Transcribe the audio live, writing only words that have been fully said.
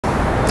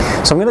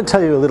So I'm going to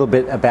tell you a little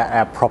bit about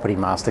our property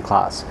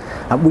masterclass.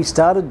 We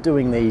started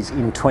doing these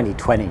in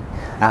 2020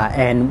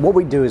 and what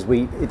we do is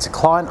it's a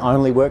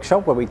client-only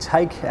workshop where we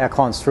take our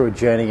clients through a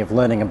journey of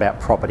learning about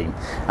property.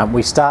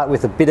 We start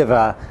with a bit of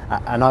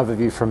an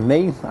overview from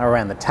me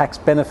around the tax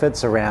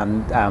benefits,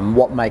 around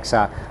what makes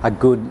a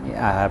good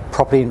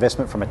property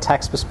investment from a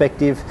tax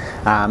perspective,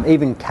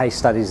 even case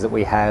studies that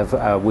we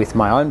have with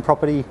my own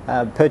property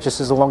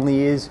purchases along the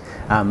years,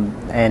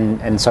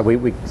 and so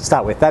we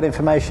start with that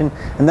information,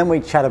 and then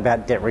we chat about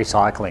debt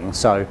recycling.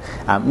 So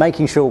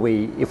making sure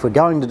if we're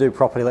going to do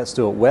property, let's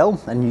do it well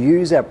and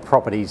use our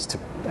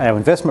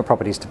investment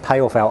properties to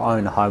pay off our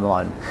own home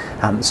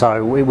loan.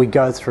 So we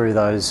go through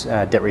those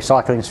debt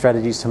recycling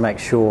strategies to make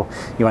sure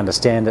you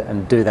understand it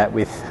and do that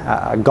with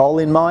a goal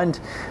in mind.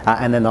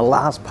 And then the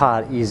last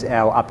part is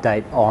our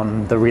update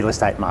on the real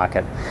estate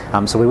market.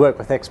 So we work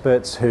with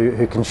experts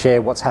who can share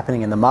what's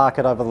happening in the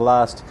market over the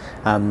last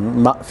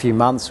few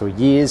months or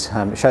years,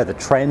 show the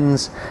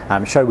trends,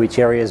 show which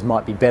areas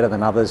might be better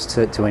than others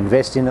to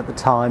invest in at the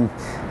time.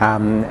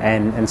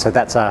 And so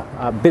that's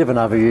a bit of an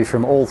overview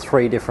from all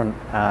three different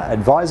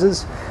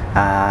advisors.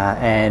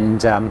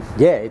 Yeah,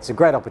 it's a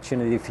great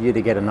opportunity for you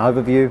to get an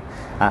overview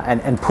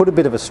and put a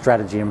bit of a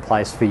strategy in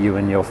place for you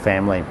and your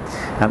family.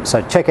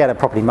 So check out our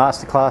property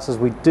masterclasses.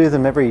 We do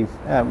them every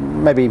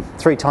maybe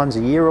 3 times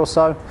a year or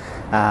so.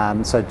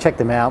 So check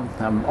them out.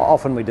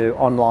 Often we do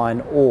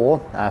online or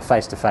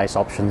face-to-face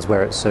options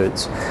where it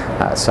suits.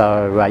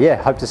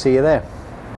 Yeah, hope to see you there.